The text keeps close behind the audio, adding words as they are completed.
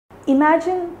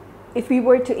Imagine if we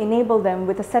were to enable them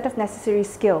with a set of necessary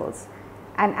skills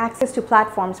and access to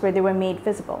platforms where they were made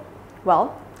visible.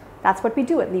 Well, that's what we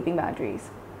do at Leaping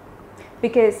Boundaries.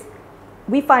 Because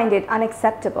we find it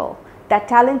unacceptable that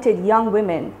talented young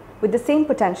women with the same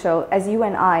potential as you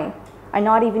and I are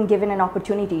not even given an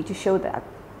opportunity to show that.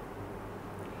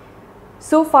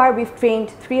 So far, we've trained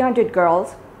 300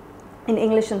 girls in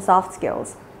English and soft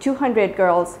skills. 200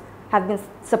 girls have been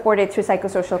supported through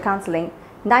psychosocial counseling.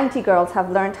 90 girls have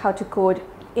learned how to code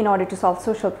in order to solve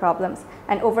social problems,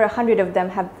 and over 100 of them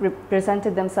have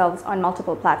represented themselves on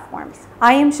multiple platforms.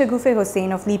 I am Shagufe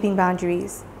Hossain of Leaping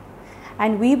Boundaries,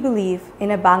 and we believe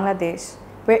in a Bangladesh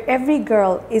where every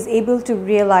girl is able to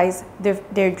realize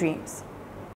their dreams.